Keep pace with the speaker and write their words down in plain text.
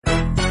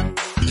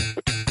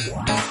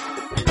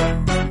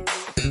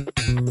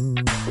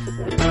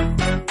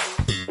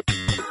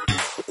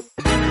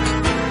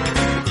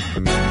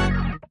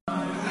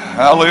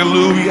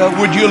Hallelujah.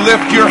 Would you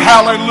lift your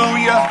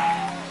hallelujah?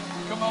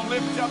 Come on,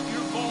 lift up your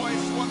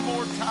voice one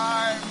more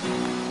time.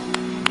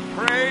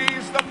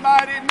 Praise the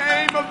mighty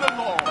name of the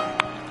Lord.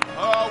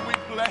 Oh,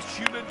 we bless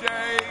you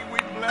today. We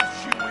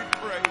bless you. We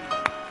praise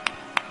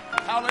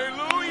you.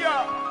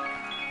 Hallelujah.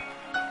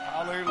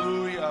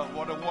 Hallelujah.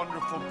 What a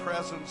wonderful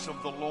presence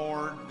of the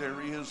Lord there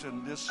is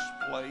in this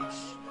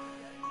place.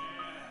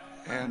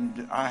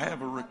 And I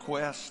have a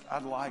request.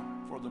 I'd like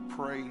for the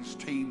praise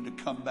team to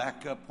come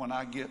back up when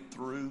I get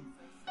through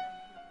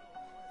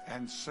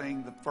and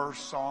sing the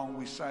first song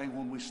we sang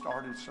when we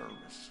started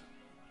service.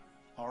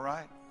 All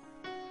right?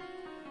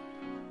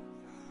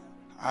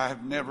 I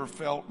have never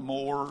felt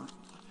more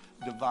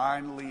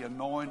divinely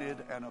anointed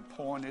and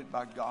appointed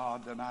by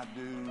God than I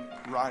do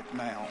right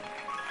now.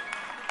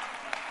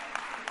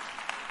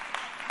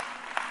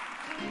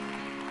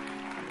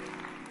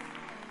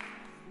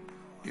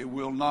 It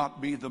will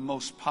not be the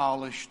most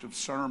polished of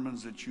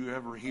sermons that you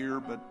ever hear,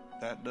 but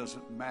that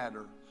doesn't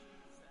matter.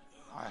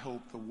 I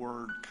hope the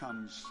word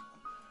comes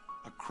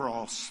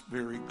across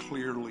very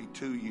clearly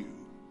to you.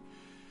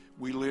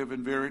 We live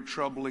in very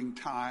troubling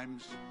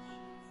times,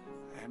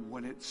 and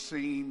when it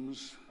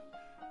seems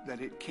that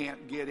it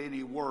can't get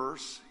any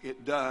worse,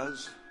 it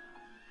does.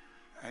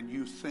 And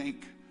you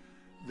think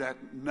that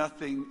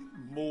nothing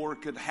more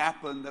could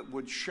happen that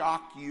would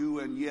shock you,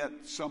 and yet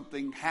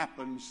something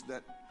happens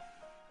that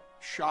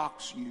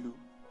shocks you.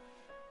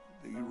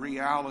 The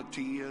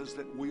reality is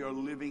that we are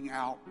living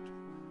out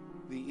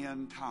the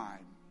end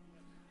time.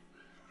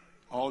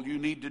 All you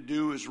need to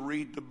do is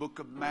read the book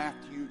of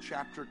Matthew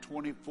chapter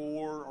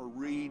 24 or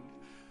read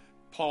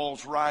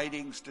Paul's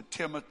writings to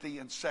Timothy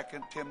in 2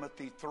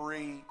 Timothy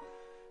 3,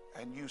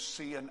 and you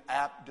see an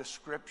apt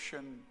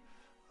description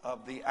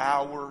of the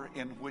hour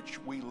in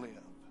which we live.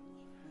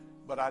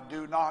 But I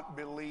do not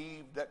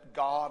believe that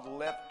God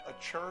left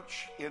a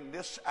church in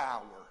this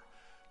hour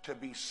to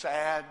be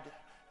sad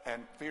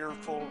and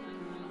fearful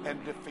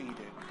and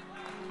defeated.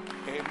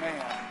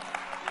 Amen.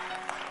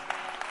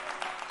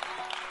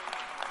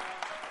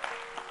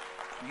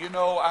 You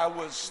know, I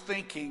was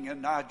thinking,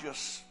 and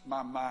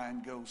my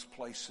mind goes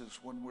places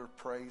when we're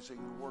praising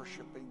and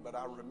worshiping, but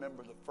I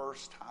remember the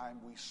first time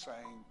we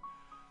sang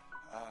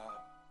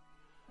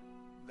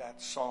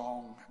that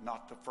song,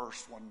 not the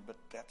first one, but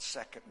that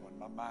second one.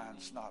 My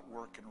mind's not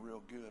working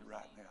real good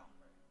right now.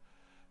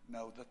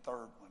 No, the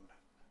third one.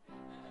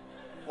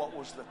 What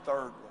was the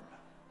third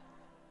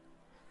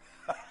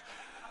one?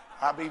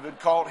 I've even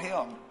called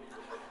him.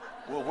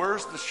 Well,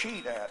 where's the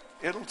sheet at?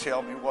 It'll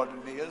tell me what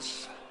it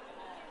is.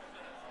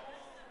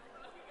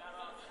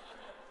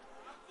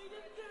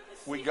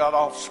 We got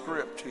off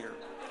script here.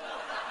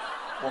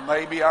 Well,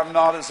 maybe I'm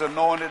not as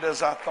anointed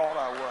as I thought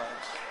I was.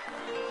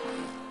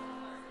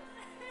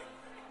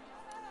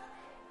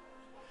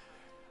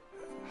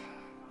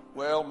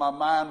 Well, my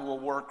mind will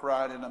work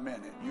right in a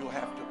minute. You'll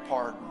have to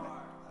pardon me.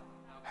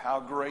 How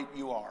great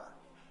you are.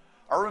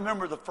 I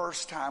remember the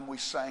first time we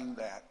sang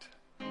that.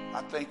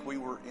 I think we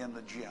were in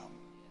the gym.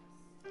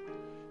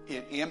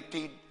 It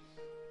emptied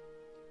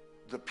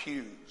the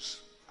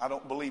pews. I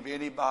don't believe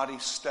anybody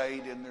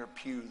stayed in their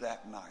pew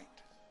that night.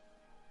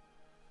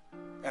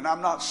 And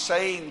I'm not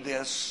saying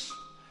this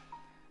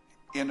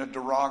in a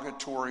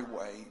derogatory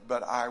way,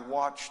 but I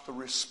watched the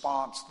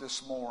response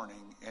this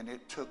morning, and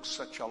it took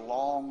such a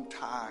long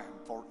time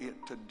for it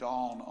to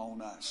dawn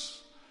on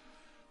us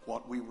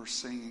what we were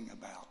singing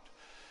about.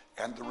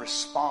 And the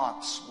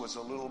response was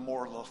a little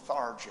more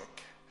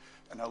lethargic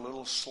and a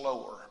little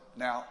slower.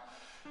 Now,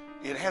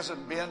 it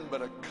hasn't been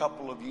but a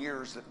couple of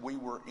years that we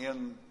were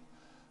in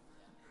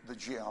the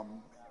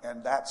gym,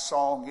 and that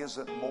song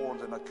isn't more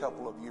than a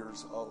couple of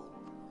years old.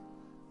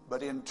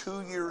 But in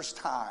 2 years'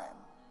 time,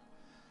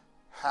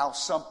 how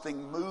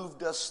something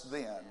moved us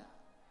then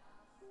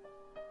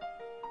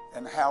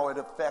and how it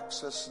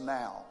affects us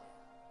now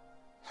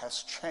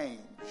has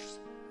changed.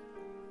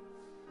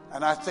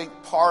 And I think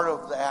part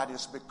of that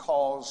is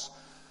because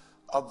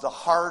of the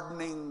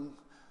hardening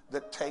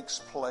that takes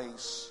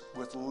place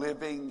with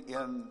living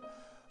in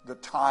the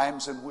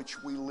times in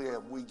which we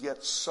live. We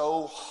get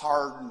so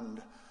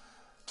hardened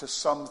to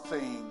some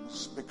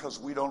things because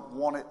we don't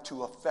want it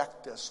to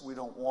affect us. We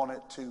don't want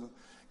it to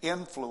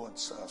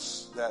influence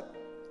us.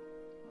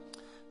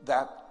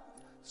 That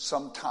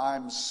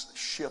sometimes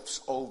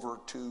shifts over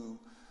to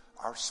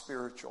our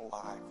spiritual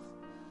life.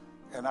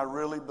 And I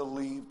really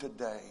believe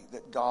today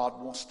that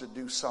God wants to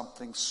do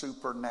something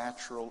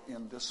supernatural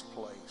in this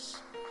place.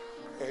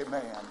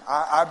 Amen.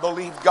 I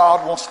believe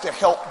God wants to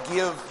help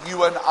give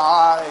you and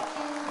I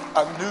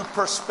a new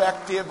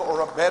perspective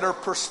or a better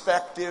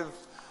perspective.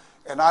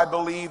 And I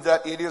believe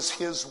that it is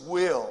His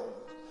will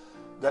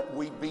that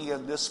we be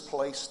in this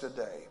place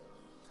today.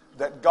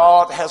 That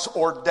God has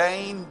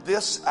ordained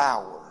this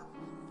hour.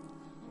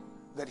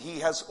 That He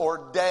has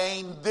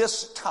ordained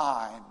this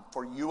time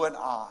for you and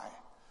I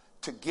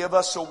to give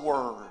us a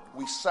word.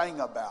 We sang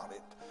about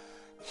it.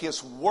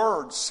 His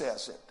word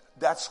says it.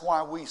 That's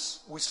why we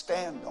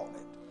stand on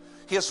it.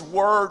 His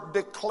word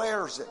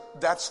declares it.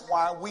 That's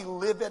why we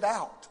live it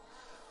out.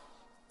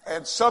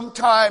 And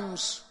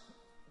sometimes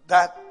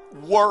that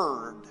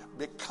word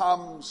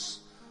becomes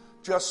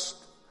just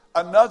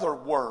another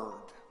word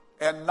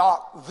and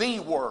not the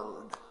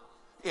word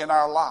in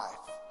our life.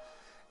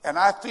 And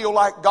I feel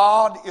like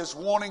God is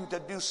wanting to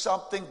do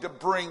something to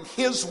bring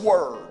His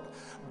word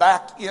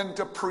back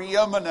into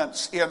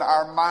preeminence in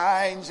our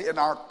minds, in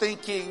our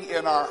thinking,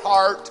 in our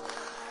heart.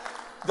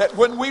 That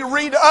when we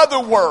read other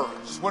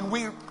words,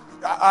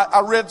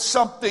 I read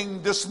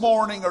something this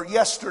morning or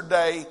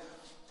yesterday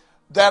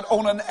that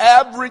on an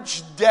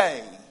average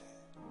day,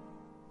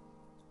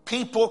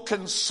 people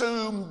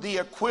consume the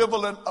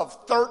equivalent of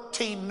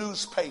 13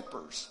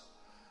 newspapers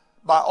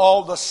by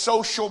all the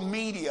social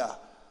media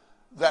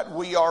that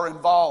we are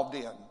involved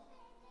in.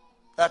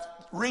 That's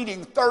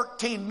reading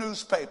 13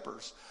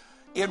 newspapers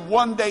in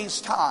one day's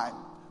time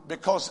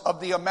because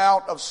of the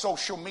amount of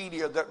social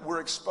media that we're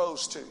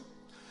exposed to.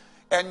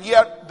 And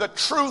yet the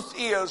truth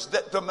is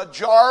that the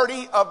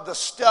majority of the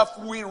stuff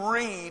we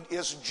read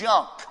is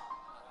junk.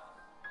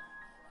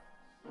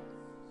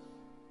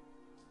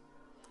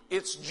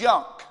 It's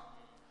junk.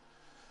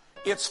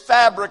 It's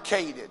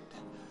fabricated.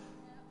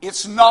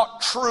 It's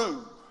not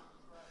true.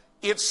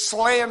 It's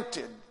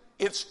slanted.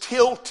 It's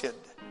tilted.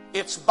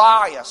 It's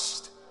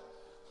biased.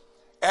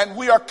 And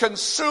we are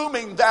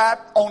consuming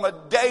that on a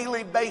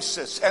daily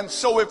basis. And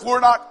so if we're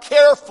not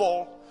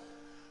careful,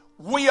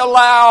 we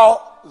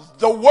allow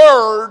the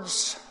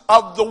words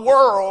of the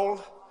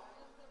world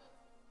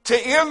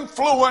to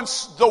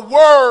influence the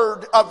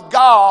Word of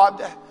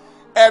God,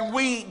 and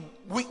we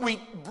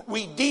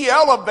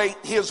de-elevate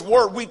His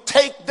Word. We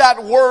take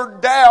that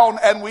Word down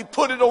and we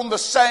put it on the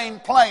same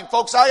plane.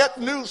 Folks, I got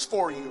news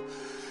for you.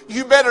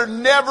 You better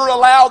never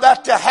allow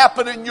that to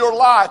happen in your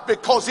life,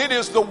 because it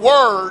is the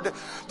Word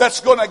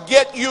that's going to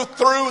get you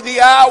through the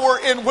hour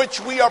in which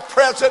we are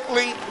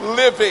presently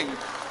living.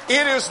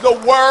 It is the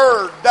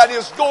Word that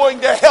is going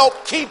to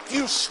help keep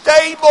you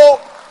stable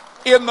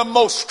in the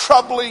most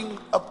troubling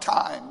of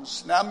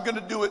times. Now, I'm going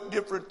to do it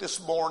different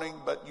this morning,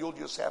 but you'll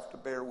just have to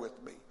bear with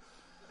me.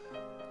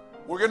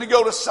 We're going to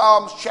go to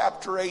Psalms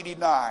chapter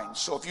 89.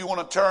 So if you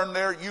want to turn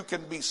there, you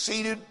can be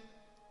seated,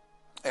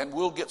 and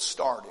we'll get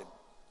started.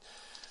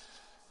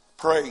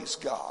 Praise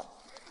God.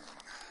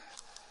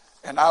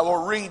 And I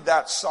will read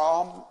that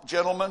psalm,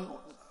 gentlemen,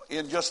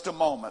 in just a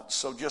moment.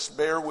 So just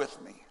bear with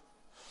me.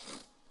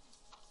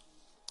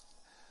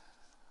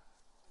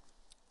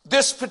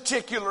 This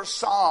particular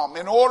psalm,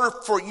 in order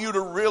for you to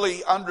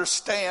really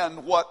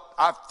understand what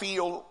I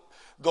feel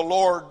the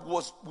Lord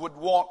would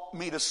want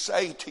me to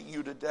say to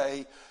you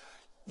today,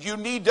 you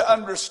need to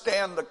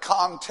understand the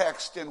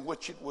context in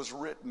which it was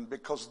written,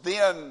 because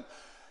then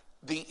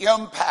the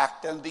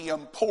impact and the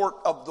import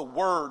of the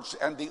words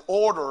and the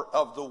order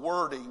of the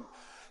wording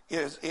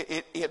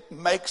it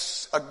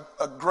makes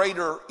a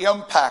greater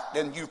impact,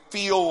 and you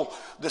feel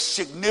the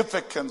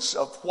significance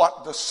of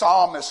what the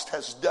psalmist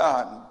has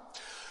done.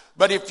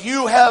 But if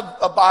you have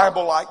a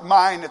Bible like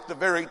mine, at the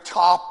very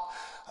top,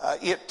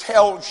 it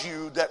tells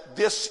you that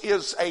this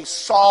is a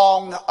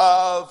song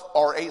of,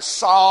 or a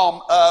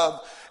psalm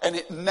of, and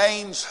it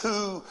names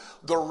who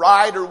the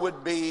writer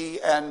would be,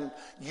 and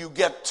you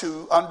get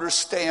to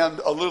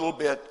understand a little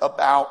bit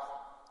about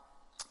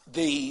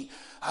the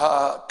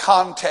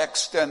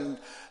context and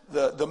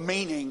the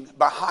meaning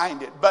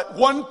behind it. But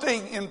one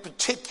thing in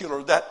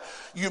particular that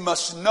you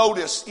must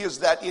notice is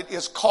that it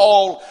is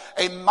called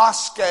a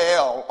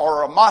maskil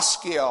or a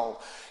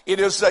maskil. It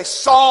is a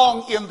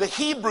song in the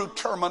Hebrew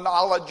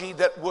terminology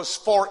that was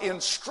for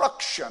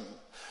instruction.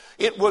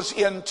 It was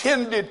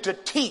intended to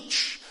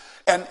teach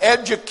and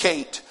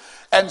educate.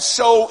 And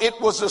so it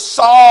was a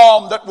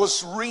psalm that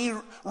was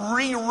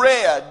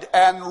reread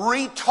and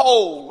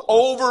retold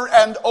over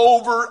and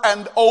over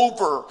and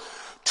over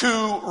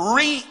to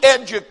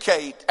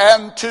re-educate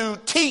and to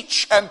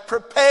teach and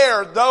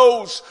prepare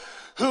those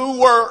who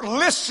were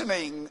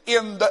listening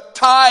in the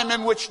time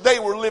in which they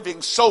were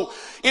living. So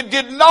it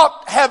did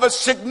not have a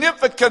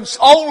significance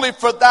only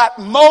for that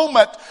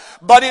moment,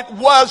 but it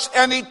was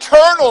an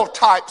eternal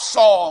type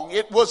song.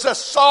 It was a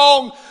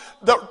song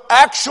that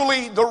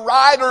actually the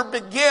writer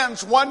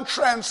begins, one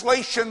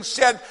translation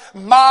said,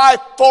 my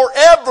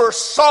forever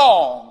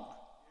song.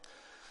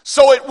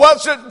 So it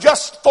wasn't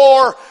just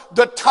for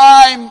the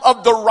time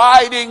of the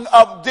writing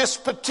of this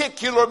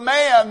particular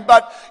man,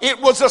 but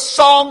it was a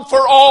song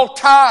for all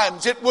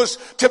times. It was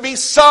to be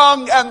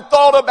sung and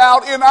thought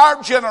about in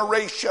our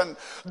generation,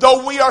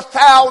 though we are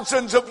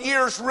thousands of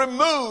years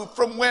removed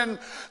from when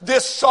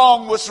this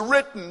song was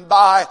written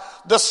by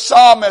the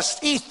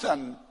psalmist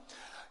Ethan.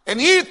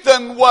 And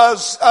Ethan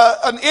was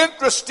an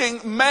interesting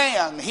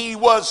man. He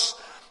was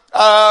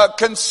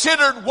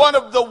considered one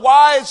of the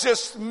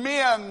wisest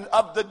men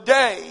of the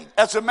day.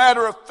 As a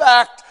matter of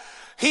fact,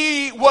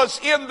 he was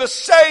in the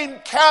same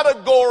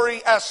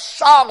category as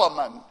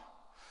Solomon.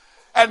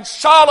 And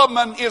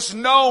Solomon is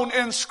known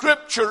in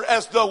Scripture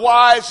as the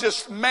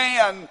wisest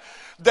man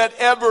that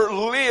ever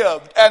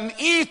lived. And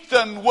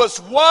Ethan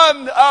was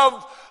one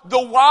of the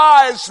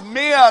wise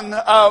men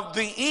of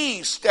the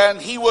East,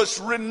 and he was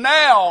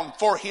renowned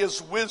for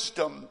his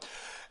wisdom.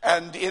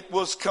 and it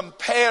was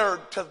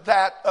compared to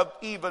that of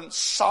even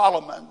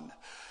Solomon.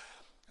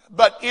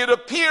 But it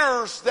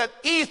appears that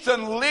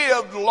Ethan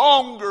lived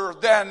longer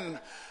than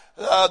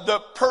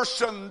the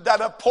person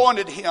that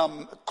appointed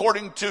him.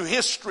 According to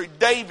history,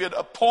 David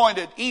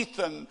appointed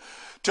Ethan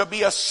to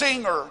be a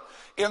singer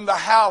in the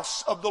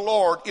house of the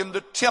Lord, in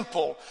the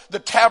temple, the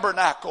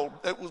tabernacle.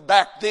 It was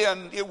back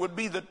then, it would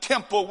be the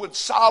temple when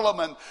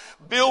Solomon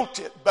built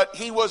it. But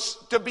he was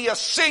to be a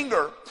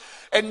singer.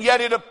 And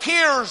yet it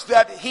appears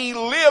that he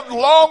lived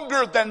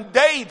longer than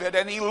David,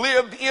 and he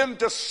lived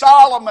into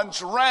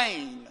Solomon's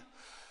reign.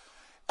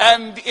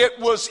 And it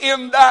was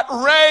in that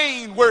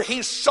reign where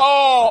he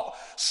saw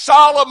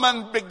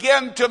Solomon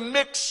begin to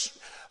mix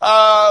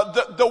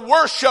the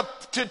worship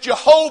to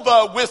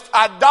Jehovah with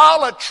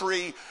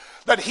idolatry,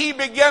 that he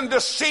began to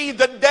see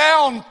the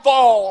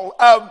downfall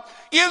of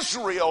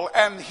Israel,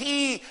 and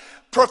he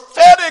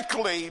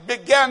prophetically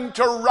began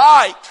to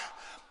write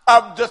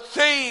of the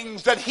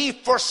things that he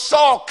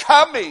foresaw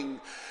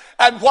coming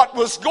and what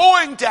was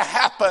going to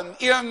happen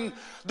in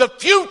the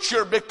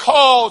future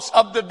because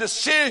of the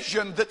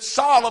decision that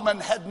Solomon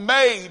had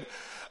made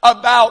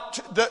about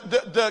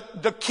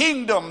the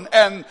kingdom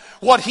and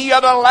what he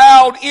had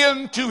allowed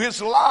into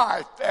his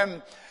life.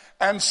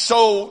 And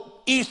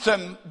so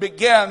Ethan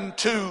began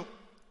to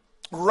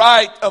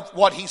write of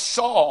what he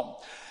saw.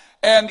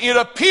 And it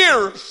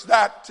appears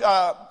that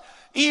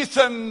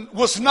Ethan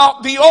was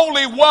not the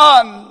only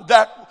one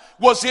that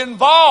was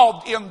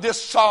involved in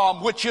this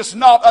psalm, which is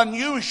not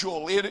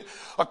unusual.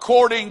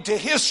 According to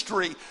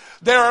history,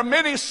 there are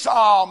many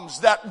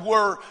psalms that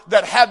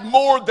had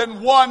more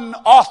than one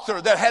author,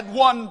 that had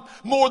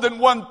more than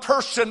one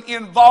person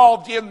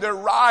involved in their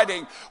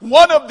writing.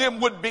 One of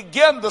them would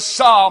begin the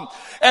psalm,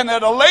 and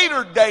at a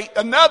later date,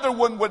 another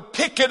one would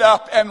pick it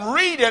up and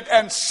read it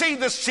and see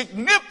the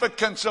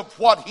significance of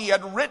what he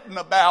had written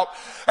about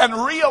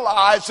and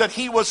realize that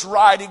he was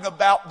writing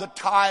about the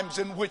times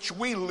in which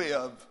we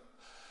live.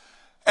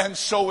 And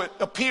so it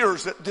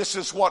appears that this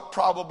is what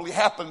probably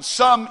happened.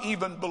 Some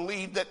even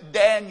believe that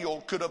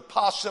Daniel could have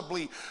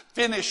possibly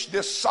finished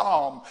this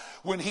psalm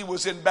when he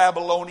was in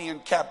Babylonian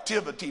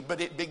captivity.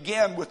 But it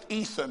began with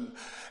Ethan.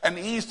 And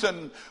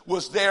Ethan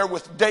was there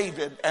with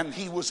David, and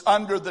he was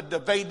under the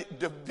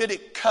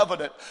Davidic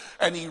covenant.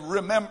 And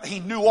he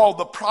knew all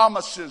the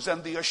promises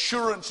and the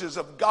assurances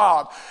of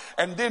God.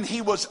 And then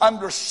he was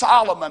under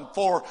Solomon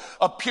for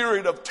a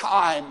period of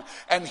time.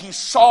 And he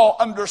saw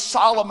under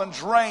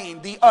Solomon's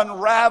reign the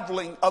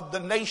unraveling of the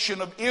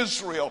nation of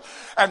Israel.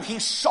 And he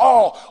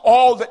saw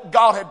all that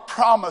God had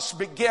promised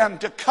began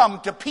to come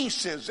to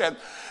pieces.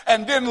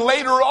 And then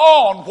later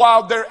on,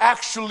 while they're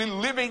actually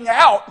living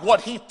out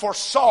what he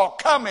foresaw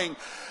coming,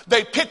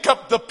 they pick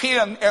up the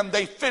pen and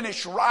they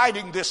finish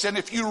writing this. And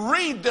if you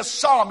read this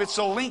psalm, it's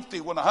a lengthy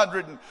one,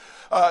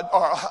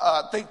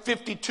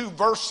 52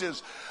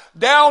 verses.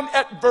 Down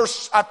at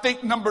verse, I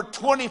think, number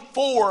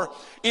 24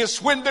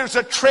 is when there's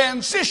a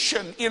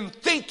transition in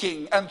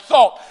thinking and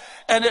thought.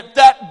 And at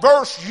that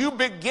verse, you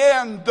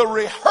begin the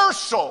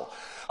rehearsal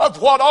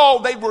of what all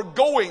they were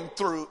going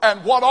through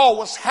and what all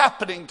was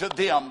happening to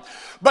them.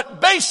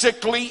 But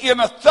basically, in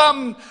a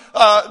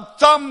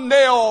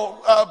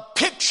thumbnail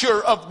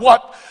picture of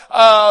what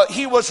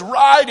he was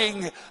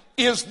writing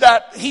is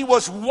that he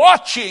was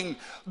watching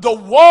the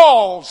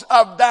walls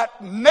of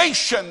that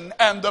nation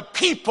and the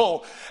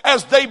people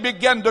as they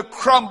began to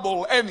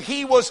crumble. And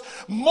he was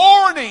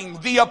mourning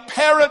the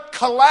apparent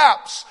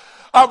collapse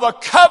of a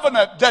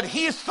covenant that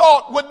he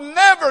thought would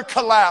never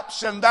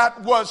collapse, and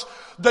that was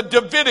the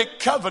Davidic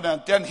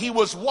covenant. And he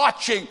was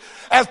watching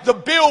as the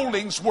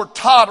buildings were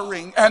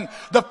tottering and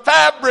the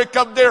fabric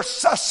of their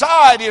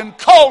society and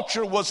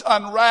culture was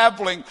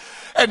unraveling.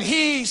 And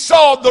he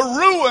saw the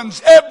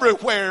ruins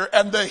everywhere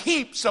and the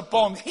heaps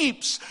upon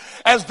heaps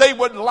as they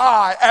would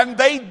lie. And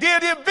they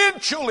did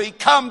eventually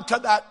come to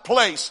that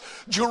place.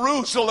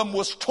 Jerusalem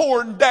was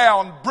torn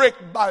down brick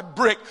by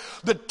brick.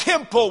 The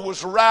temple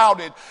was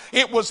routed.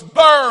 It was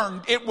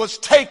burned. It was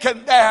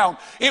taken down.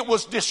 It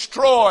was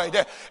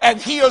destroyed. And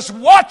he is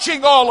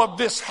watching all of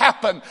this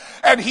happen.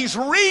 And he's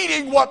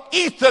reading what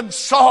Ethan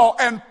saw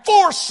and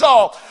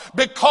foresaw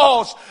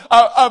because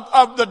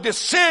of the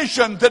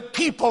decision that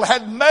people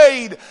had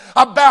made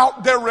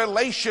about their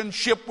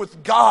relationship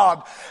with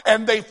God.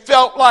 And they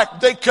felt like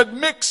they could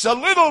mix a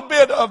little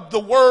bit of the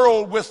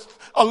world with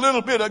a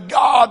little bit of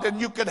God, and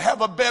you could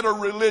have a better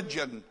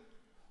religion.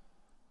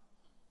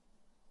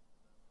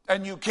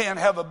 And you can't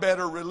have a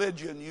better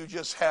religion. You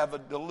just have a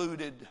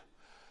deluded,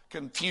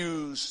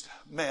 confused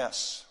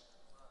mess.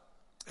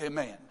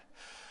 Amen.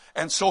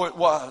 And so it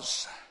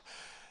was.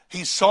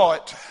 He saw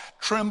it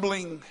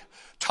trembling,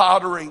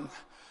 tottering,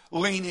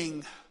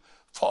 leaning,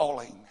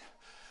 falling.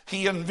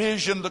 He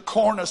envisioned the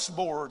cornice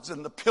boards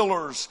and the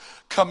pillars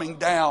coming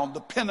down, the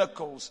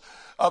pinnacles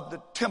of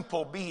the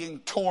temple being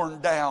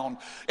torn down.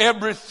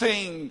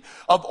 Everything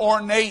of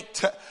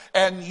ornate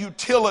and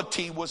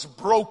utility was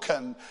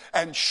broken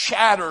and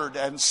shattered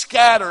and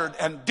scattered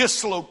and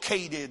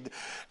dislocated.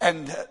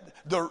 And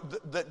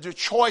the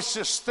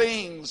choicest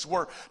things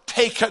were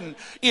taken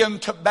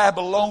into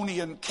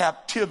Babylonian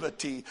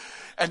captivity.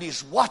 And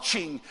he's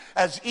watching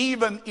as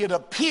even it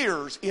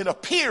appears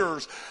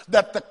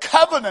that the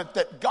covenant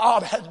that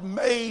God had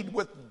made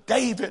with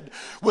David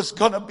was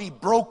going to be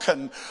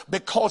broken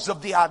because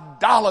of the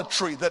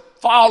idolatry that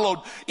followed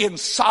in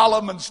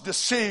Solomon's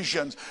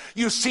decisions.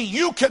 You see,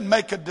 you can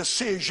make a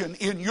decision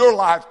in your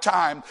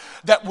lifetime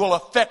that will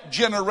affect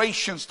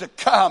generations to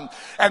come.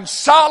 And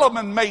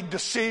Solomon made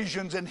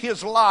decisions in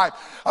his life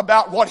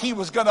about what he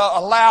was going to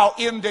allow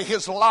into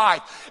his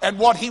life and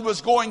what he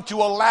was going to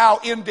allow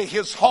into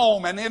his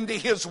home and into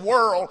his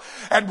world,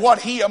 and what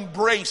he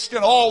embraced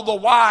and all the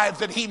wives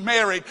that he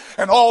married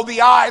and all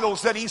the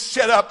idols that he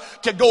set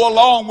up to go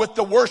along with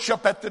the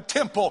worship at the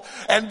temple.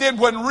 And then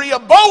when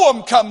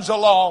Rehoboam comes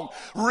along,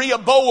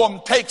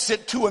 Rehoboam takes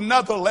it to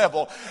another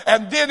level.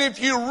 And then if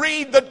you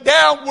read the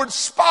downward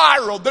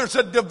spiral, there's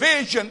a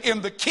division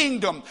in the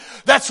kingdom.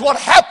 That's what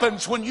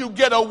happens when you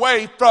get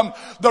away from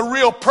the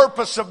real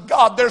purpose of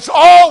God. There's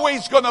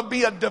always going to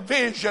be a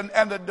division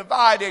and a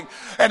dividing.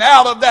 And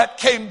out of that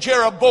came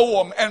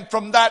Jeroboam. And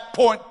from that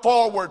point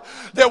forward,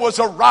 there was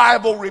a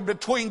rivalry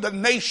between the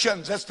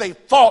nations as they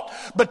fought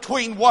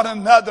between one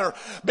another,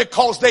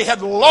 because they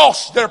had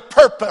lost their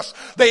purpose.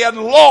 They had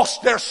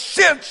lost their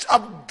sense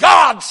of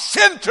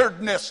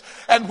God-centeredness.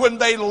 And when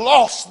they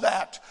lost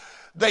that,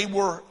 they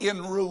were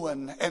in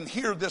ruin. And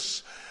here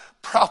this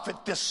prophet,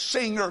 this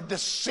singer,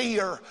 this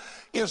seer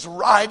is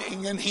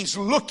writing, and he's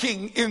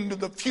looking into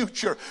the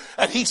future,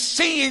 and he's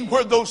seeing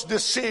where those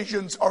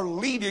decisions are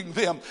leading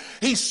them.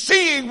 He's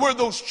seeing where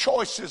those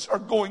choices are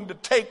going to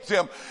take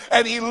them,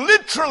 and he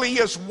literally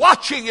is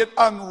watching it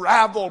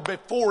unravel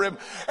before him.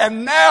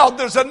 And now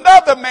there's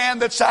another man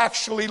that's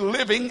actually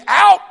living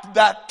out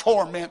that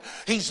torment.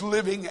 He's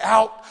living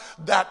out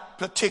that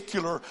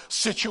particular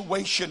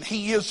situation.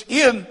 He is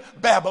in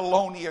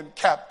Babylonian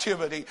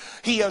captivity.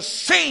 He has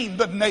seen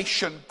the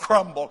nation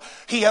crumble.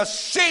 He has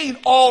seen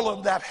all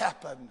of that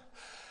happen.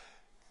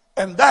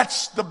 And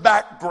that's the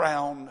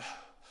background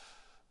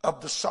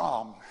of the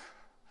psalm.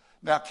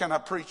 Now, can I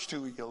preach to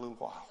you a little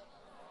while?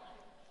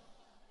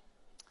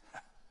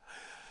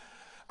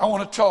 I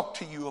want to talk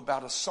to you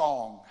about a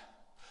song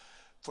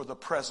for the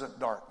present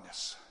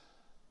darkness.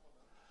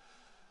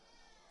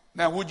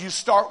 Now, would you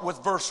start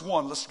with verse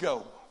 1? Let's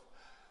go.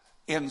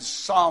 In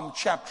Psalm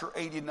chapter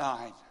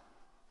 89.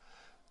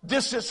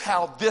 This is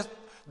how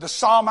the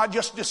psalm I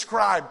just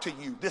described to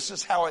you, this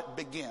is how it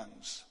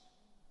begins.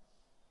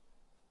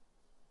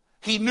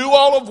 He knew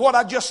all of what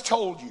I just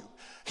told you.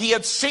 He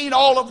had seen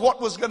all of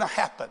what was going to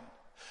happen.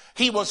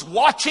 He was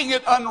watching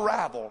it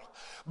unravel.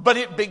 But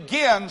it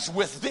begins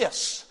with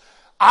this: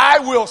 I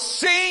will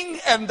sing,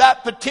 and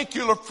that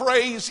particular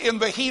phrase in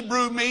the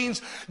Hebrew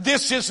means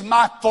this is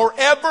my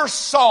forever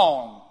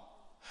song.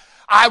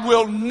 I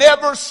will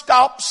never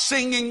stop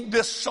singing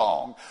this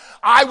song.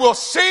 I will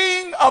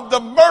sing of the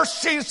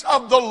mercies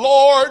of the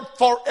Lord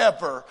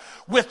forever.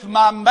 With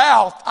my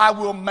mouth I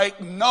will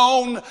make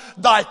known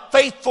thy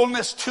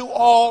faithfulness to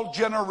all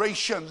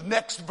generations.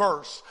 Next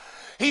verse.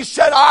 He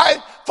said,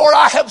 for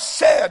I have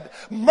said,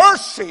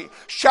 mercy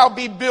shall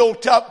be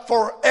built up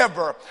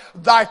forever.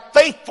 Thy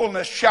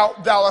faithfulness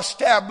shalt thou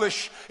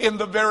establish in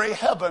the very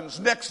heavens.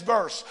 Next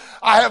verse.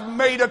 I have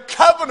made a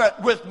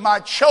covenant with my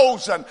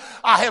chosen.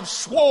 I have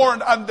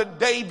sworn unto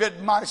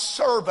David my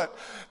servant.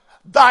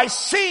 Thy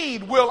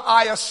seed will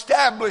I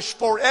establish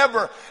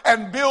forever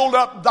and build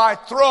up thy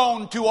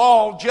throne to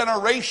all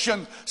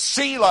generations.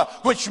 Selah,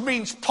 which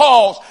means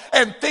pause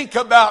and think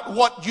about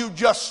what you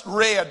just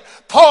read.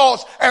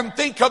 Pause and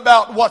think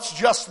about what's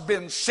just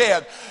been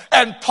said.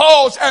 And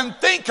pause and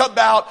think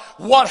about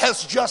what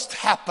has just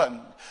happened.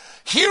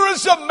 Here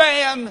is a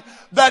man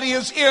that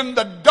is in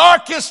the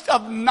darkest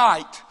of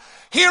night.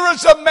 Here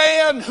is a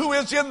man who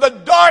is in the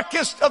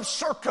darkest of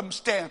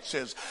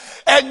circumstances.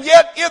 And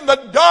yet in the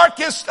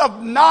darkest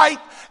of night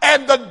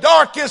and the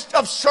darkest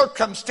of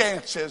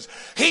circumstances,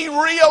 he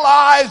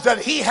realized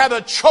that he had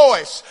a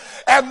choice.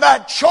 And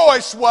that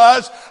choice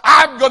was,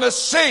 I'm going to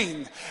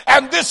sing.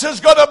 And this is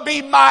going to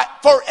be my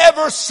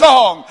forever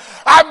song.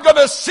 I'm going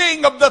to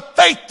sing of the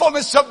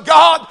faithfulness of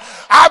God.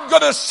 I'm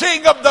going to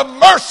sing of the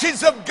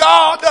mercies of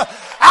God.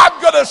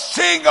 I'm going to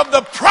sing of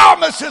the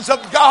promises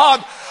of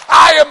God.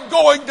 I am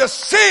going to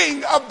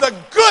sing of the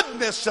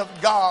goodness of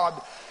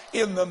God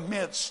in the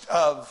midst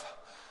of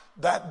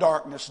that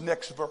darkness.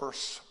 Next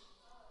verse.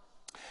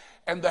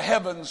 And the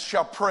heavens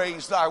shall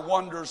praise thy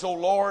wonders, O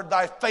Lord,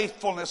 thy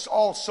faithfulness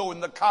also in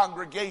the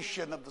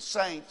congregation of the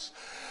saints.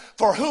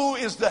 For who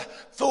in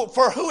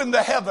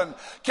the heaven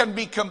can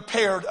be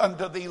compared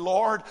unto thee,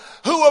 Lord?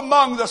 Who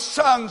among the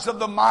sons of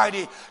the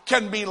mighty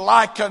can be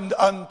likened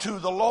unto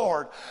the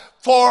Lord?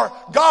 For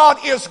God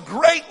is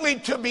greatly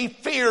to be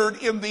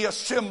feared in the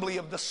assembly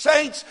of the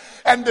saints,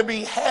 and to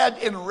be had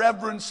in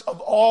reverence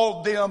of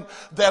all them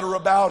that are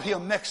about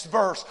him. Next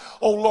verse.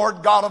 O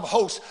Lord God of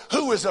hosts,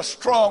 who is a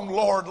strong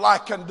Lord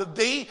like unto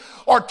thee,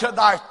 or to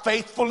thy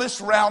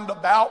faithfulness round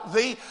about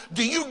thee?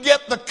 Do you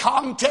get the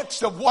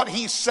context of what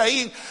he's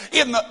saying?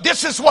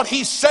 This is what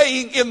he's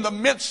saying in the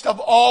midst of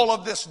all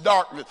of this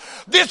darkness.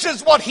 This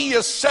is what he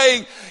is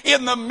saying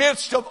in the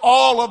midst of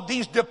all of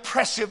these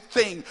depressive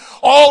things,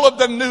 all of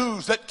the news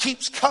that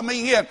keeps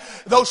coming in,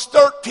 those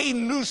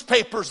 13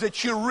 newspapers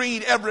that you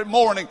read every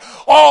morning.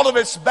 All of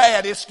it's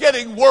bad. It's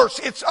getting worse.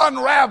 It's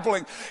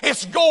unraveling.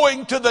 It's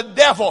going to the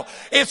devil.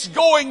 It's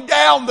going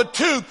down the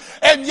tube.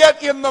 And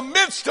yet in the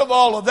midst of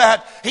all of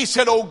that, he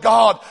said, O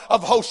God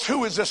of hosts,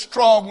 who is a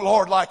strong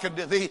Lord like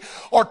unto thee,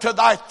 or to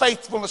thy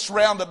faithfulness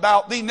round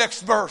about thee?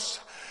 Next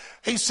verse.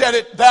 He said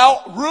it,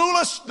 thou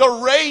rulest the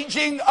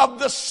raging of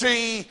the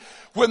sea.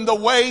 When the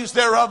waves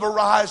thereof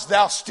arise,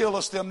 thou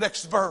stillest them.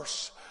 Next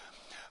verse.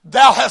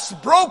 Thou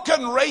hast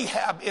broken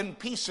Rahab in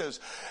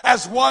pieces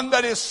as one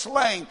that is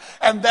slain,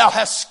 and thou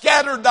hast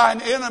scattered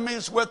thine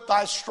enemies with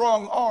thy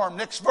strong arm.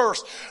 Next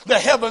verse. The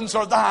heavens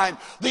are thine,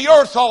 the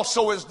earth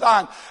also is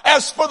thine.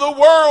 As for the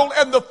world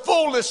and the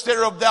fullness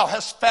thereof, thou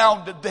hast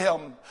founded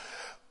them.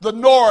 The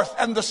north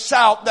and the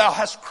south thou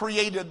hast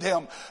created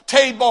them.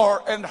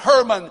 Tabor and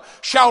Hermon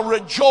shall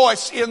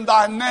rejoice in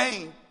thy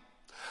name.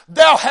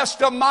 Thou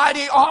hast a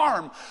mighty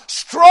arm,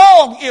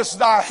 strong is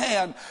thy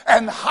hand,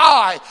 and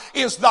high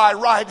is thy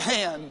right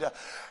hand.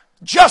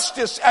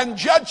 Justice and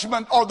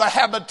judgment are the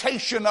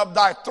habitation of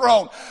thy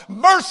throne.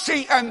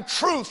 Mercy and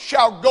truth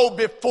shall go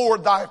before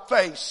thy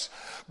face.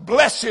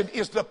 Blessed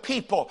is the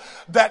people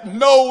that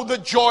know the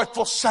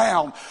joyful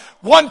sound.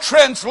 One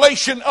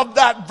translation of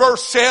that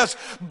verse says,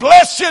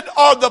 blessed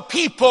are the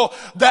people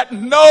that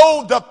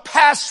know the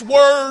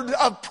password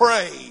of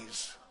praise.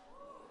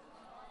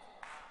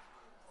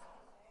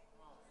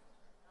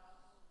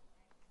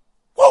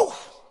 Woo.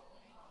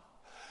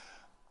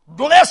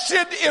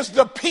 Blessed is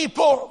the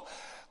people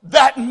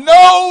that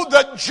know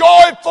the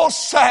joyful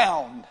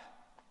sound.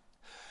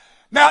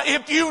 Now,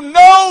 if you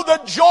know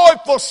the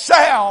joyful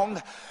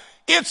sound,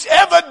 it's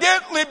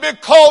evidently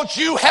because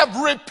you have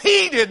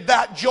repeated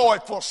that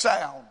joyful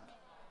sound.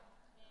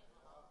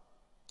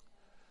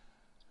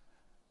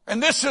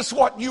 And this is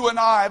what you and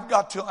I have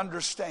got to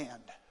understand.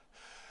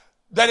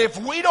 That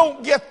if we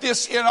don't get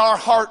this in our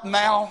heart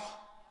now,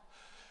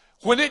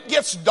 when it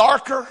gets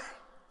darker,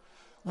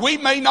 we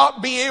may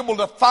not be able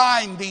to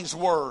find these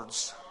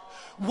words.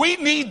 We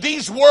need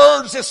these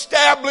words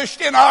established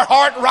in our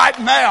heart right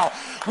now.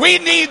 We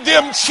need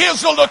them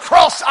chiseled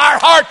across our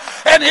heart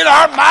and in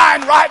our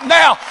mind right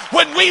now.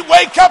 When we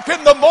wake up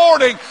in the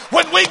morning,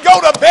 when we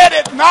go to bed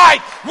at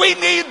night, we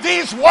need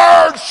these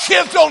words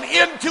chiseled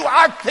into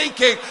our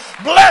thinking.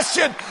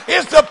 Blessed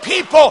is the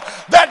people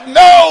that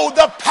know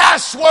the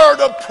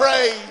password of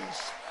praise.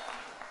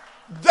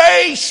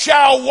 They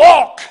shall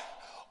walk,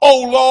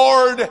 O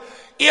Lord,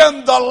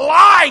 in the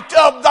light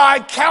of thy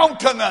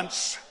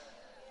countenance.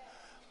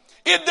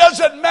 It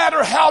doesn't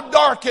matter how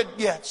dark it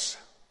gets.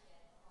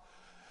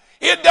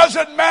 It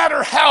doesn't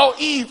matter how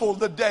evil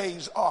the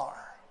days are.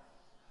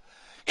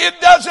 It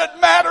doesn't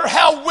matter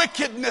how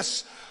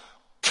wickedness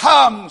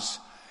comes.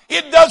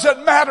 It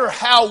doesn't matter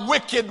how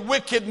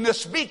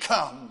wickedness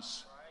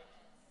becomes.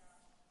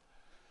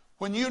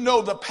 When you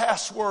know the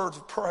password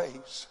of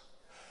praise,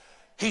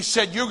 he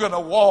said you're going to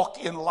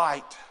walk in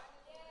light.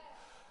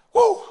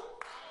 Woo!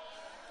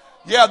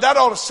 Yeah, that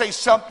ought to say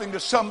something to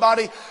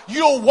somebody.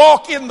 You'll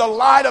walk in the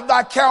light of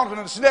thy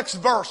countenance. Next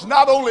verse.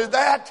 Not only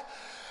that,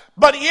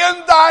 but in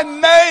thy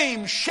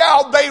name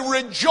shall they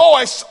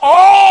rejoice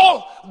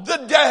all the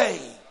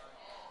day.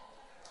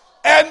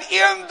 And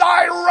in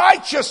thy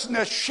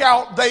righteousness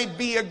shall they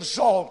be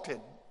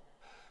exalted.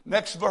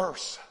 Next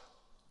verse.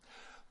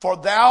 For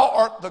thou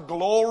art the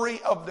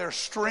glory of their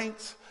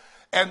strength,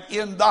 and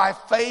in thy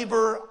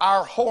favor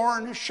our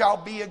horn shall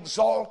be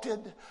exalted.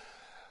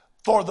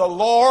 For the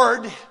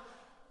Lord,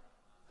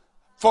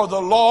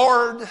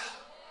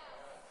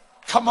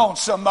 come on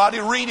somebody,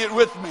 read it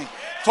with me.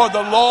 For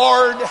the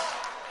Lord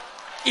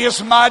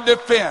is my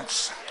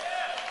defense.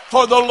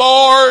 For the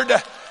Lord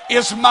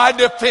is my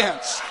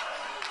defense.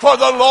 For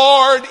the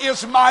Lord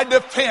is my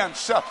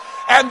defense.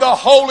 And the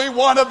Holy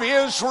One of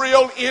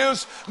Israel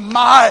is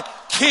my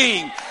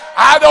King.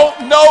 I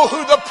don't know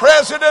who the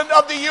President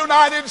of the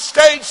United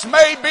States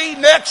may be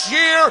next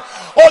year,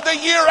 or the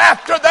year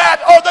after that,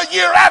 or the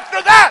year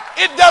after that.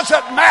 It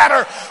doesn't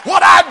matter.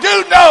 What I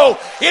do know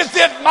is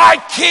that my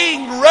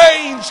King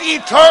reigns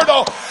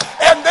eternal,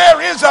 and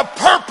there is a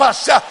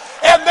purpose,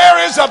 and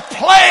there is a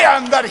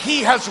plan that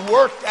he has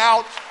worked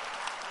out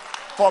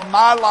for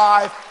my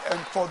life and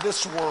for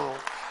this world.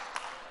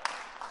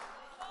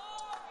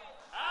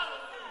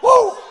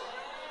 Woo!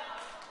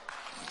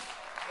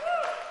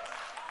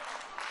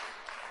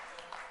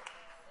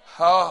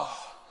 Oh.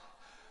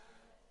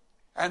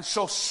 And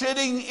so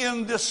sitting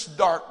in this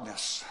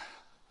darkness,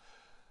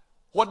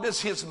 what does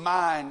his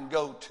mind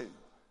go to?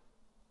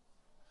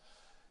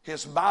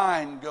 his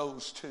mind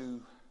goes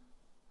to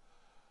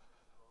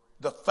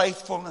the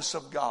faithfulness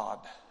of God,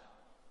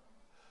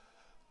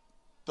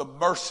 the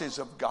mercies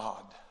of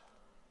God.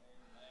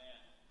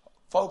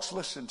 Folks,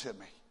 listen to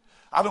me.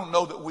 I don't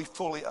know that we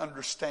fully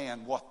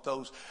understand what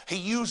those... He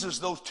uses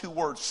those two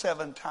words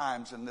 7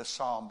 times in this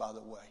psalm, by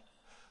the way.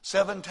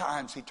 7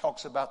 times he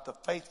talks about the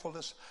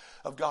faithfulness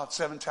of God.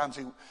 7 times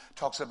he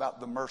talks about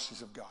the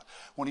mercies of God.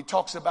 When he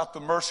talks about the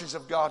mercies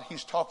of God,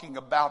 he's talking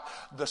about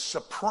the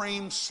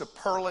supreme,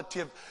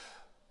 superlative,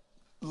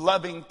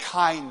 loving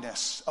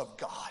kindness of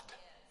God.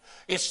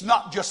 It's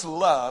not just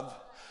love.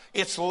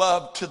 It's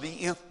love to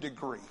the nth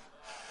degree.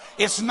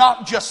 It's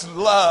not just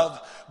love,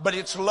 but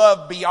it's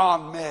love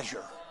beyond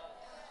measure.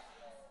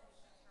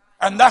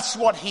 And that's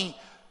what he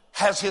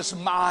has his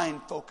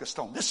mind focused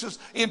on. This is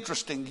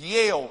interesting.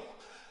 Yale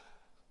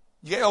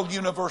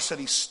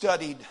University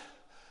studied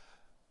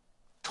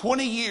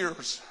 20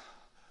 years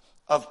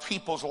of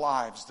people's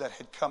lives that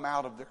had come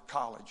out of their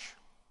college.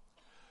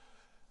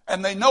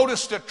 And they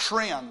noticed a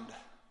trend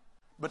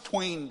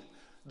between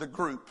the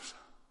groups.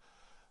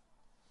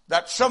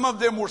 That some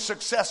of them were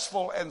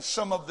successful and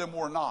some of them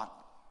were not.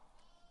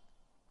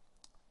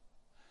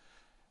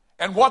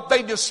 And what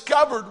they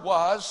discovered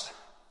was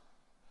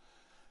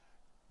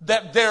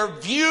that their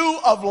view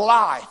of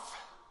life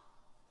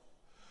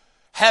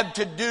had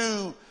to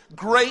do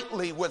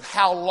greatly with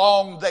how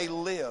long they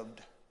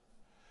lived.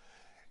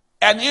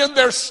 And in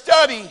their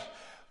study,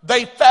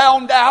 they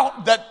found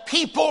out that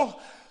people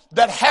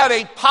that had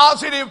a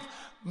positive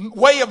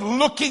way of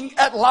looking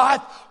at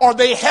life, or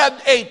they had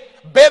a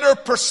better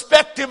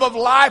perspective of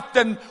life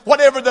than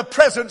whatever the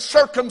present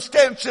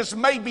circumstances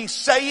may be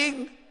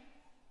saying,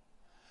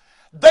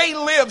 they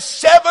live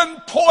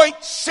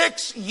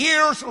 7.6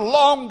 years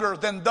longer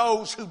than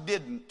those who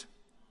didn't.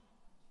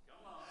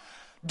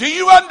 Do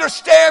you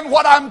understand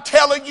what I'm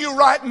telling you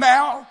right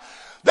now?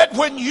 That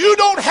when you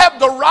don't have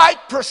the right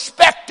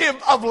perspective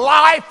of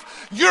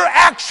life, you're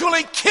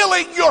actually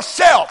killing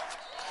yourself.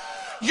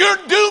 You're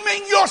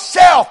dooming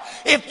yourself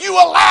if you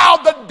allow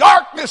the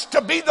darkness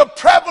to be the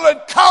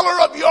prevalent color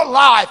of your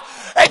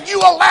life, and you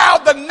allow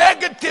the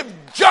negative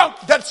junk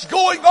that's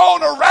going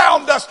on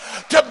around us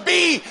to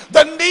be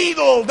the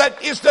needle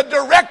that is the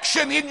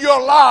direction in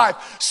your life.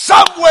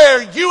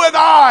 Somewhere you and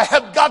I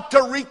have got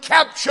to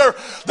recapture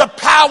the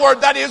power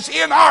that is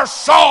in our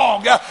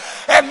song,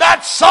 and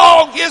that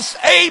song is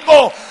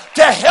able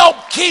to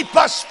help keep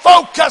us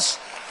focused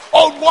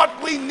on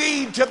what we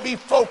need to be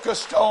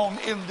focused on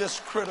in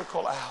this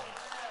critical hour.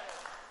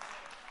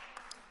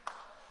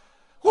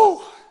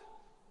 Woo!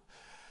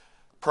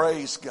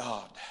 Praise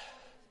God.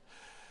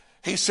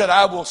 He said,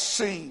 I will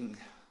sing.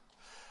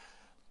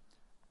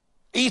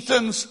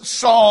 Ethan's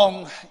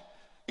song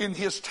in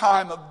his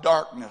time of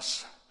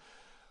darkness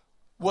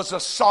was a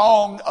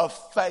song of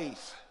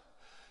faith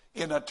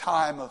in a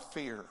time of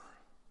fear.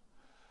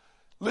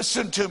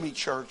 Listen to me,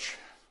 church.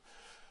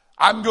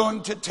 I'm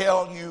going to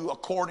tell you,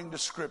 according to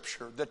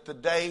Scripture, that the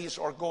days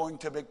are going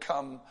to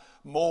become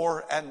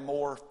more and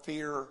more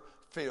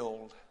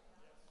fear-filled.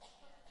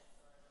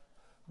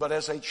 But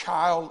as a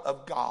child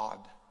of God,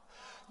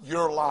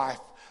 your life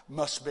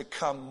must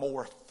become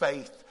more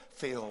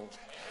faith-filled.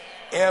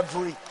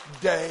 Every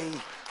day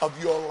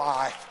of your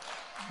life,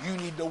 you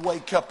need to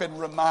wake up and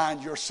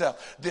remind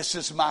yourself, this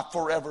is my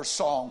forever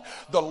song.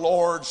 The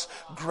Lord's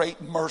great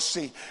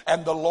mercy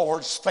and the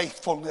Lord's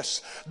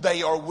faithfulness,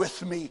 they are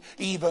with me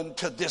even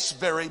to this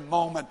very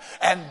moment,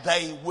 and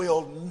they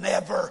will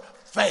never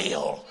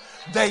fail.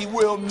 They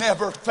will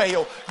never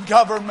fail.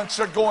 Governments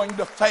are going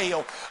to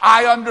fail.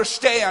 I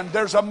understand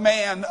there's a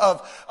man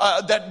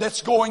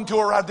that's going to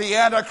arrive, the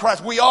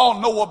Antichrist. We all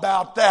know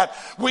about that.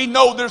 We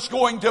know there's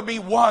going to be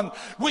one.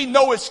 We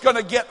know it's going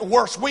to get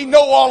worse. We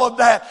know all of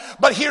that.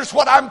 But here's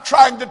what I'm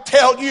trying to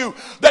tell you,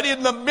 that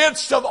in the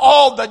midst of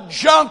all the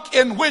junk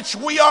in which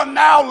we are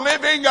now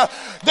living,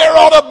 there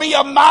ought to be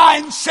a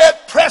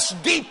mindset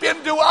pressed deep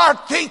into our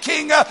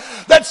thinking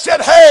that said,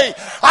 hey,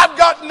 I've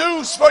got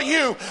news for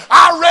you.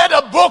 I read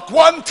a book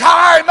one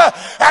time,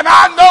 and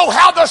I know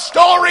how the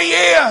story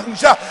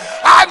ends.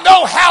 I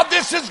know how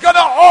this is going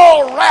to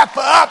all wrap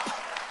up.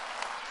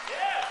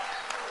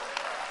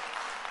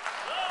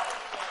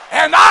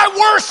 And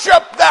I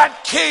worship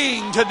that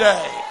King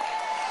today.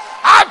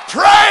 I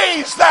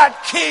praise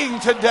that King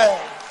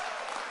today.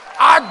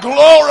 I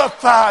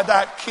glorify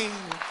that King.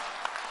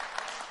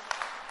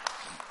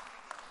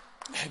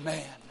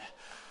 Amen.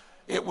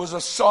 It was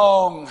a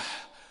song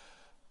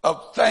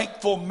of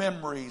thankful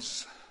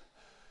memories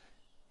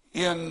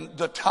in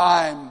the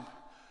time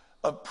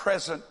of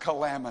present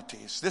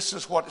calamities. This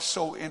is what is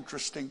so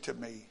interesting to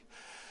me.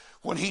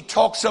 When he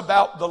talks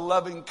about the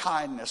loving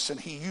kindness, and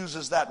he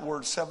uses that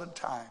word 7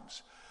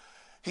 times,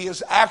 he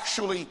is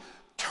actually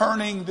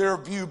turning their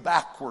view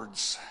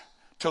backwards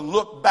to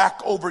look back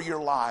over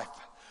your life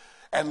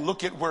and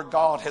look at where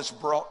God has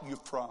brought you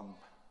from.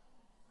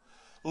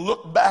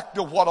 Look back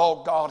to what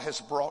all God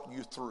has brought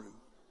you through.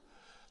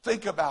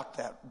 Think about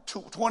that.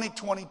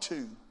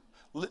 2022.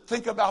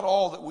 Think about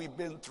all that we've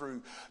been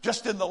through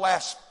just in the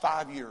last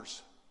 5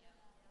 years.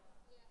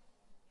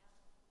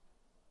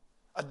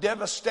 a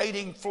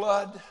devastating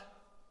flood,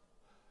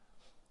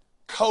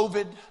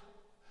 COVID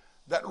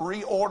that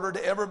reordered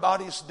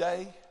everybody's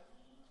day.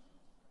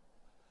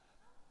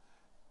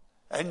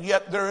 And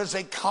yet there is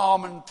a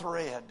common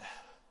thread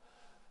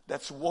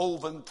that's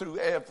woven through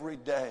every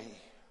day,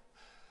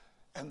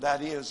 and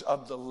that is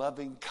of the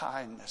loving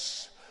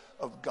kindness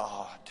of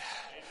God.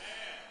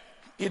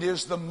 It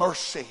is the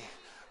mercy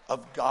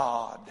of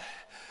God.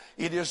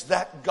 It is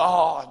that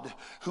God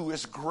who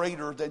is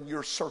greater than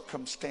your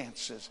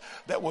circumstances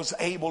that was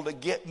able to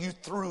get you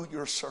through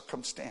your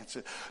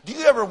circumstances. Do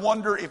you ever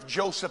wonder if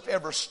Joseph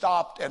ever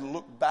stopped and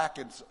looked back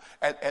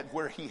at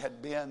where he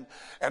had been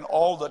and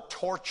all the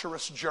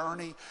torturous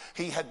journey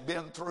he had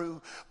been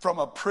through from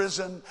a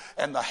prison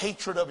and the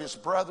hatred of his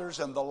brothers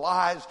and the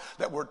lies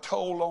that were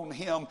told on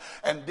him,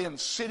 and then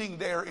sitting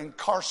there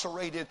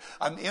incarcerated,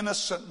 an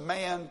innocent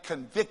man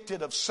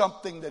convicted of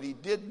something that he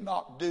did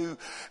not do,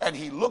 and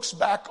he looks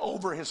back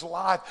over his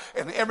life,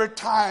 and every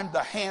time the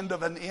hand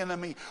of an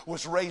enemy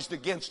was raised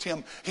against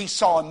him, he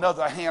saw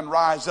another hand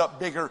rise up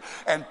bigger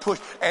and push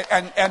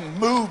and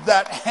move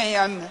that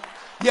hand.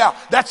 Yeah,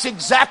 that's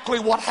exactly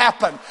what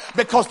happened,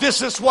 because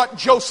this is what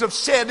Joseph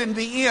said in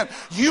the end.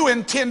 You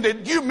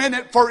meant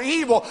it for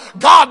evil.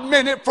 God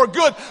meant it for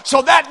good.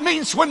 So that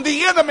means when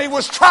the enemy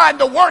was trying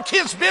to work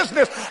his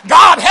business,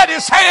 God had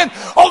his hand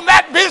on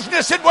that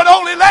business and would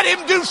only let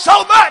him do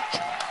so much.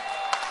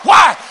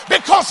 Why?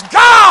 Because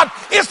God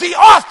is the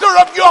author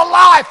of your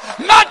life,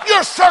 not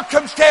your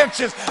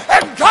circumstances.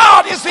 And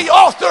God is the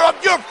author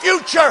of your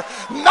future,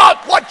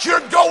 not what you're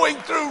going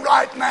through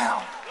right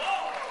now.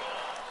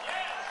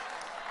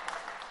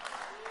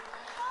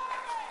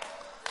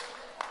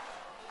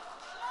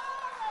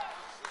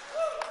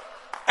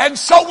 And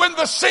so when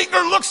the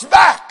singer looks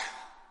back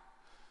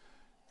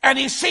and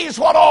he sees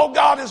what all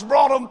God has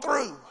brought him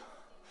through,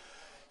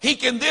 he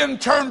can then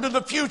turn to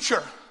the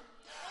future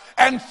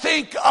and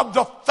think of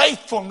the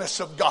faithfulness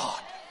of God.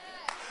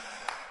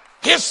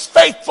 His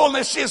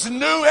faithfulness is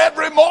new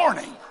every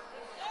morning.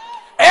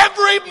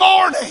 Every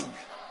morning.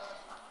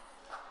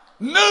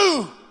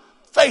 New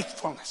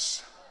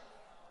faithfulness.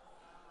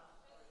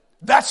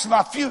 That's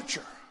my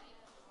future.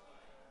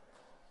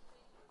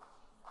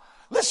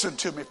 Listen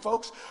to me,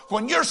 folks.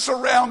 When you're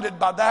surrounded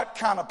by that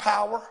kind of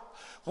power,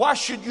 why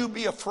should you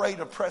be afraid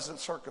of present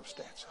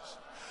circumstances?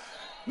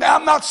 Now,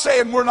 I'm not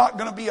saying we're not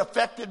going to be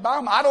affected by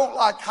them. I don't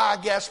like high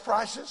gas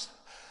prices.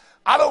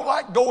 I don't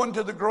like going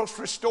to the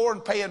grocery store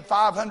and paying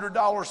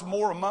 $500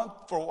 more a month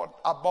for what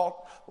I bought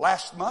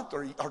last month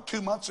or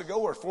 2 months ago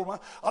or 4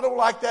 months. I don't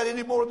like that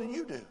any more than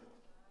you do.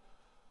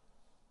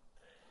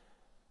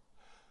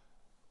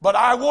 But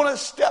I want to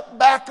step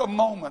back a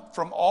moment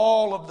from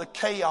all of the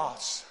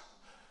chaos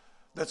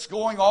that's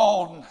going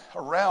on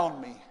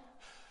around me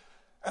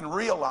and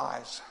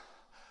realize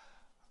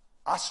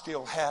I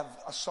still have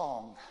a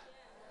song.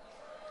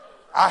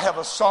 I have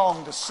a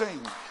song to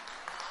sing.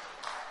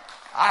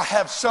 I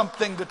have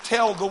something to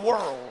tell the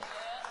world.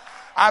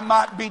 I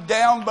might be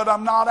down, but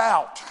I'm not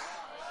out.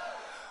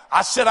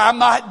 I said I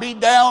might be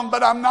down,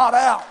 but I'm not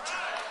out.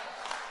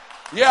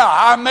 Yeah,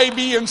 I may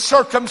be in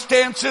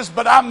circumstances,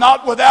 but I'm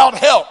not without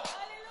help.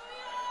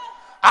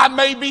 I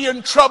may be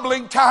in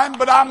troubling time,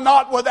 but I'm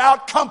not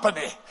without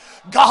company.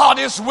 God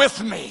is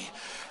with me.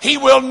 He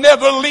will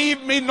never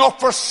leave me nor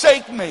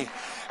forsake me.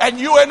 And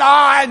you and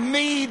I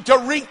need to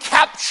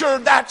recapture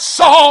that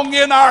song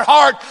in our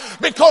heart,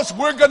 because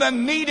we're going to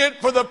need it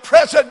for the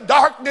present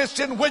darkness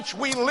in which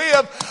we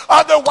live.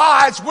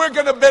 Otherwise, we're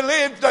going to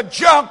believe the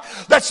junk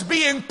that's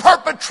being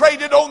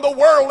perpetrated on the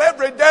world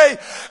every day.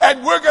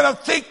 And we're going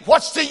to think,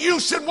 what's the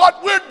use in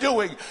what we're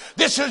doing?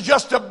 This is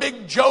just a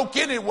big joke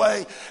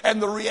anyway.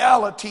 And the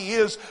reality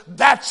is,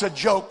 that's a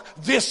joke.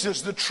 This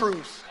is the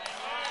truth.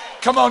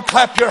 Come on,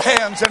 clap your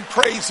hands and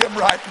praise Him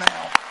right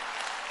now.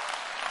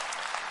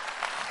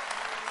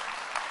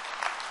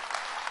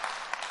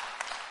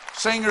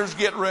 Singers,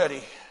 get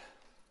ready.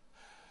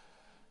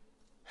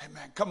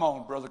 Amen. Come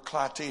on, Brother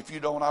Clytie. If you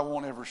don't, I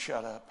won't ever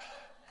shut up.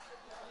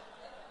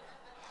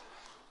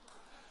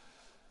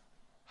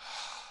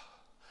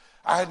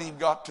 I hadn't even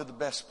got to the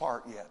best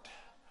part yet.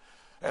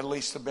 At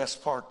least the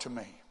best part to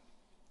me.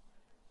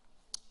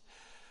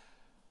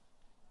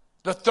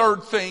 The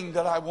third thing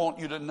that I want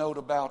you to note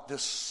about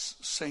this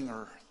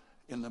singer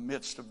in the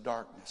midst of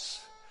darkness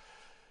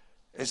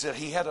is that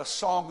he had a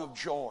song of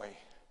joy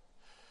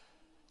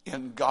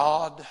in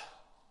God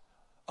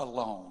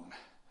alone.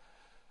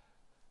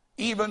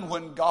 Even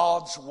when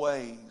God's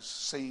ways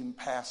seem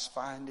past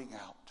finding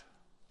out.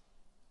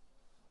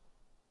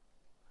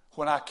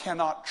 When I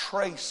cannot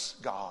trace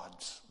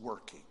God's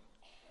working,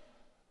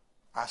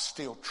 I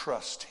still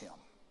trust Him.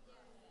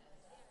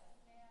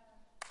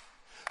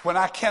 When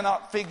I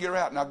cannot figure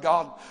out, now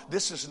God,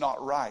 this is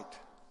not right.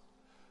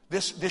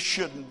 This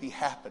shouldn't be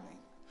happening.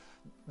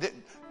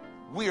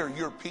 We are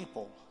your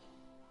people.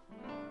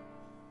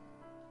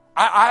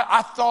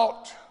 I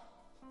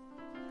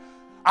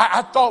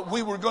thought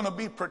we were going to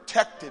be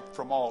protected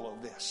from all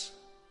of this.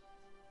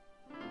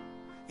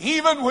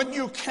 Even when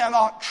you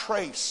cannot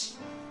trace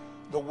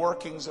the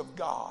workings of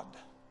God,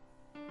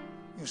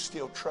 you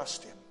still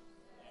trust Him.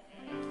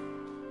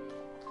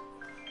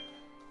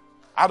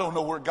 I don't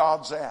know where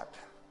God's at.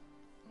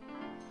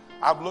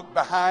 I've looked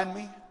behind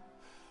me.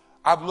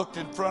 I've looked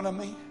in front of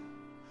me.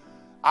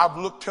 I've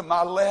looked to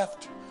my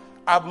left.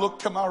 I've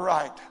looked to my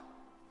right.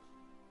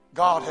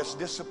 God has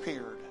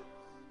disappeared.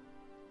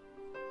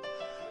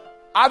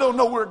 I don't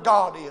know where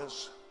God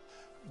is,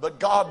 but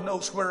God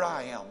knows where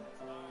I am.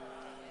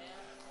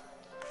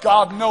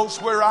 God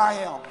knows where I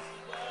am.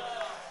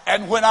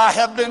 And when I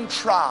have been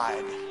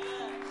tried,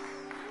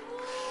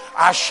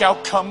 I shall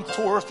come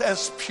forth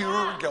as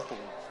pure gold.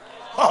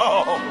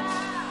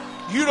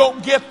 Oh, you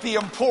don't get the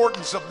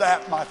importance of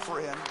that, my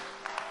friend.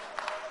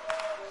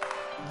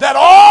 That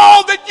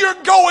all that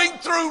you're going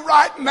through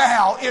right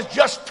now is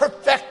just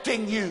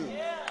perfecting you.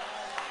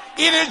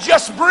 It is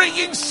just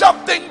bringing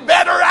something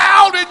better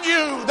out in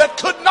you that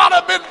could not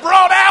have been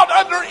brought out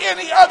under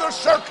any other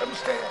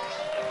circumstance.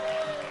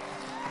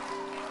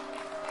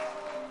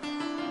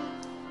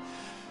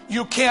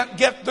 You can't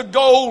get the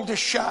gold to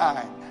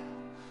shine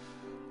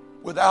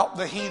without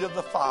the heat of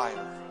the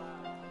fire.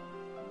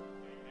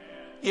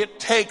 It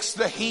takes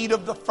the heat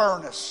of the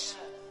furnace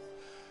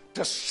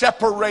to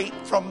separate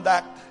from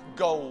that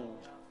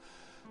gold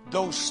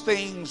those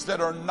things that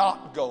are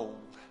not gold,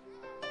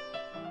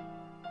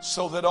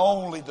 so that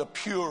only the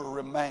pure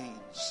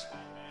remains.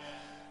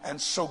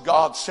 And so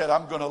God said,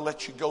 I'm going to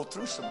let you go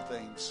through some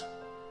things.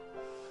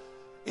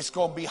 It's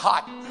going to be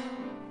hot.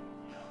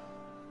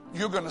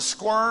 You're going to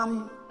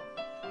squirm.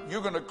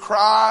 You're going to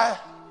cry.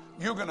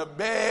 You're going to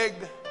beg.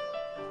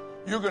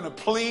 You're going to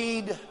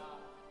plead.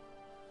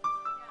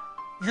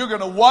 You're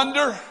going to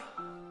wonder,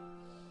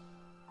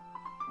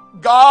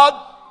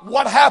 God,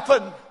 what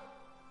happened?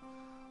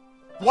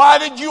 Why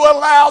did you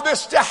allow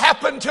this to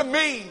happen to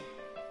me?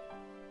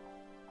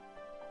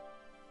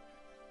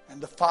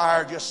 And the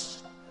fire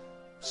just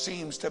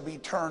seems to be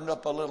turned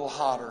up a little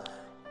hotter.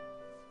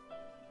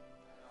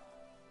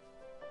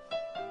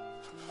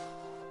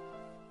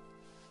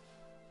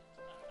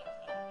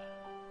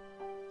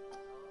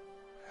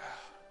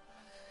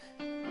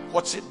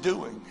 What's it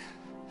doing?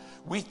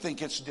 We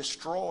think it's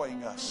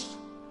destroying us.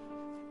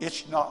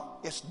 It's not.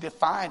 It's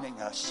defining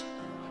us.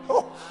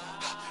 Oh,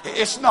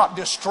 it's not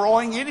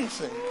destroying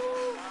anything.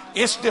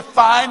 It's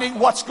defining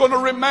what's going to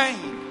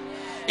remain.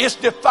 It's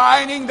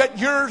defining that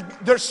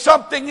there's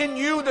something in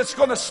you that's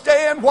going to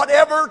stand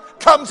whatever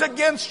comes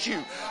against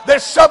you.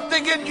 There's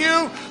something in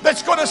you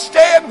that's going to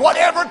stand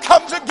whatever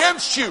comes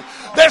against you.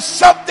 There's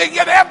something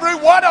in every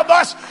one of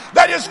us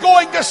that is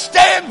going to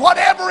stand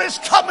whatever is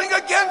coming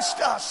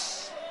against us.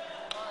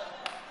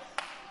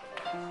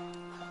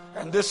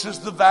 And this is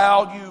the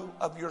value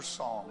of your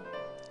song.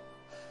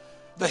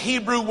 The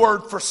Hebrew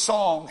word for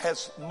song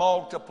has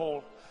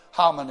multiple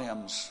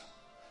homonyms.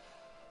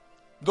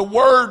 The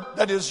word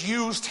that is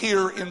used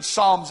here in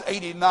Psalms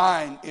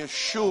 89 is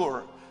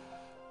shur.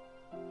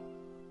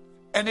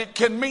 And it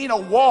can mean a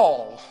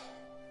wall.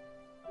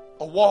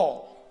 A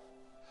wall.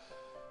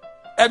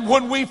 And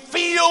when we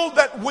feel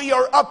that we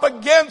are up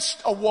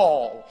against a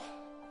wall,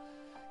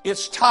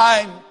 it's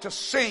time to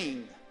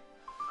sing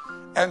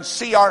and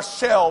see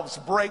ourselves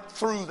break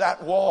through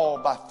that wall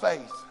by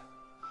faith.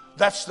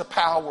 That's the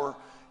power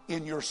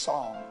in your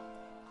song.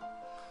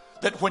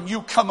 That when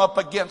you come up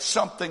against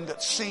something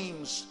that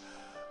seems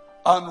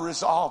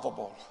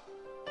unresolvable,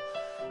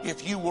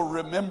 if you will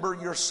remember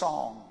your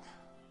song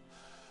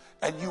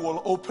and you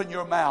will open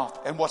your mouth.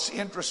 And what's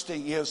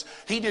interesting is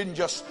he didn't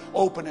just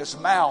open his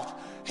mouth,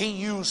 he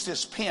used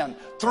his pen.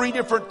 3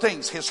 different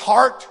things: his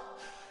heart,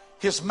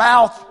 his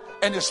mouth,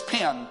 and his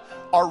pen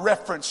are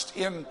referenced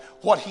in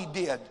what he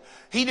did.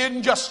 He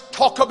didn't just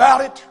talk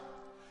about it,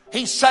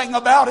 he sang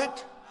about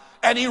it,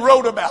 and he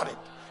wrote about it,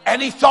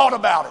 and he thought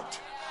about it.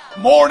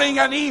 Morning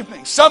and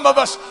evening. Some of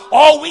us,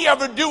 all we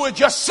ever do is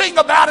just sing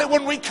about it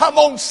when we come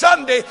on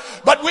Sunday,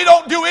 but we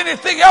don't do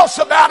anything else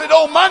about it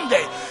on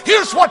Monday.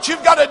 Here's what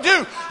you've got to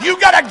do. You've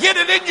got to get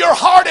it in your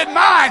heart and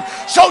mind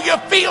so you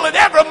feel it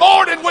every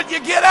morning when you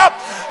get up.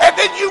 And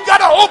then you've got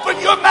to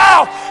open your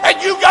mouth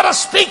and you've got to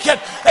speak it.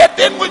 And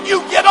then when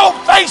you get on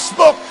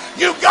Facebook,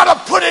 you've got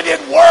to put it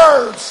in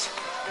words.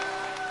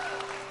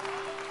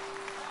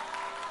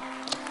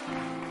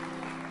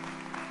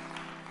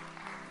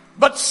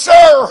 But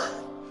sir,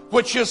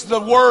 which is the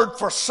word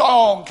for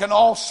song, can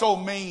also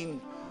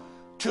mean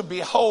to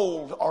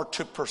behold or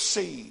to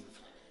perceive.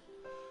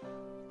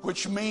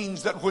 Which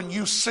means that when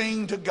you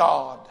sing to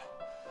God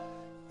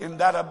in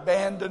that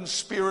abandoned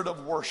spirit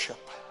of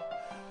worship,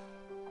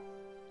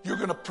 you're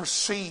going to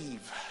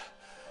perceive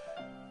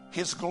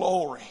His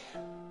glory,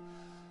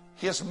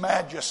 His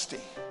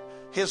majesty,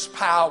 His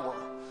power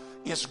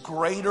is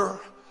greater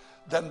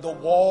than the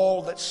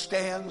wall that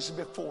stands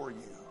before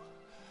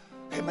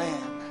you.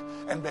 Amen.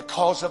 And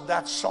because of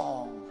that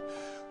song,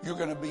 you're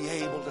going to be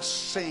able to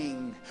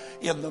sing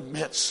in the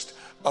midst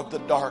of the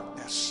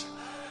darkness.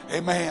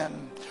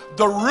 Amen.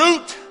 The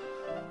root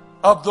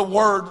of the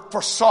word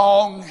for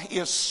song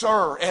is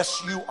sur,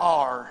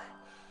 S-U-R.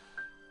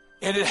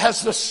 And it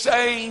has the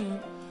same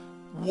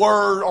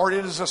word, or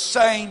it is the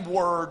same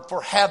word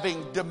for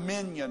having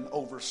dominion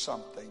over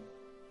something.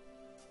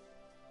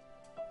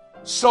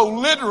 So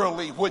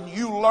literally, when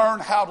you learn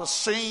how to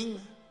sing,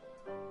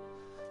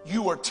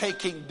 you are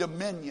taking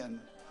dominion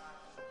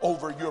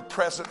over your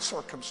present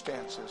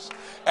circumstances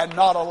and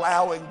not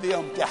allowing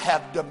them to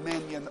have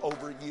dominion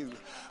over you.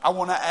 I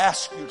want to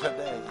ask you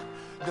today,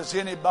 does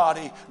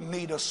anybody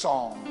need a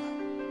song?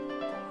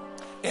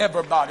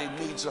 Everybody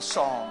needs a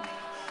song.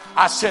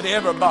 I said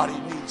everybody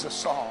needs a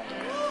song.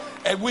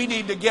 And we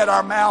need to get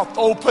our mouth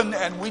open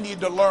and we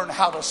need to learn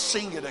how to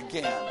sing it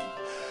again.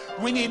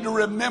 We need to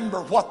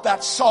remember what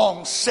that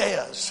song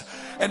says.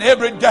 And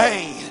every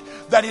day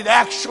that it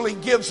actually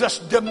gives us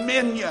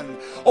dominion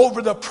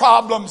over the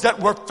problems that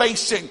we're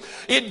facing.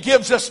 It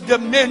gives us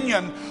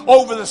dominion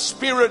over the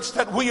spirits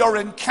that we are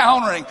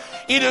encountering.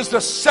 It is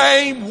the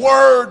same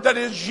word that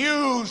is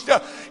used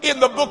in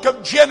the book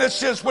of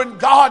Genesis when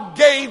God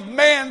gave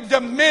man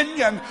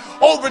dominion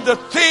over the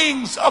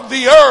things of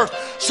the earth,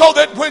 so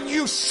that when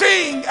you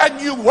sing and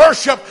you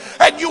worship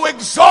and you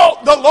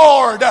exalt the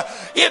Lord,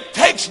 it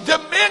takes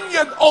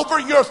dominion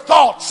over your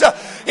thoughts.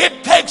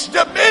 It takes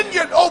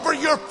dominion over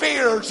your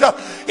fears.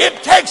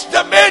 It takes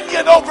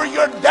dominion over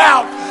your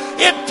doubt.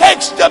 It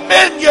takes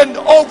dominion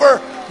over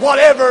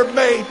whatever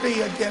may be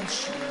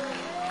against you.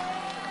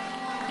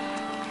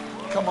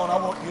 Come on, I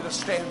want you to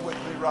stand with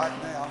me right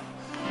now.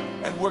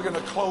 And we're going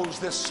to close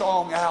this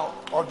song out,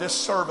 or this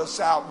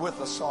service out, with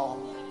a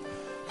song.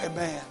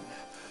 Amen.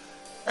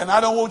 And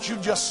I don't want you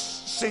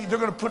just see, they're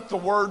going to put the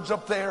words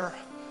up there,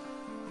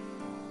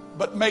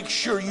 but make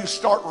sure you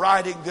start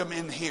writing them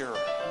in here.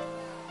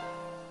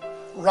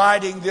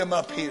 Writing them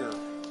up here.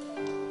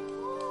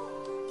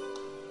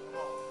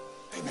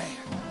 Amen.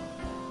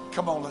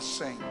 Come on, let's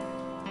sing.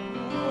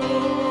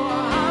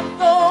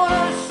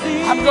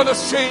 I'm going to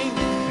sing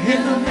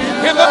in the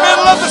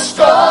middle of the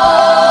storm.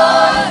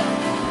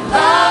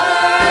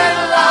 Louder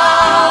and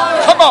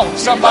louder. Come on,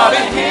 somebody.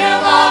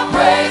 Hear my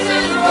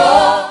praises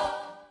roll.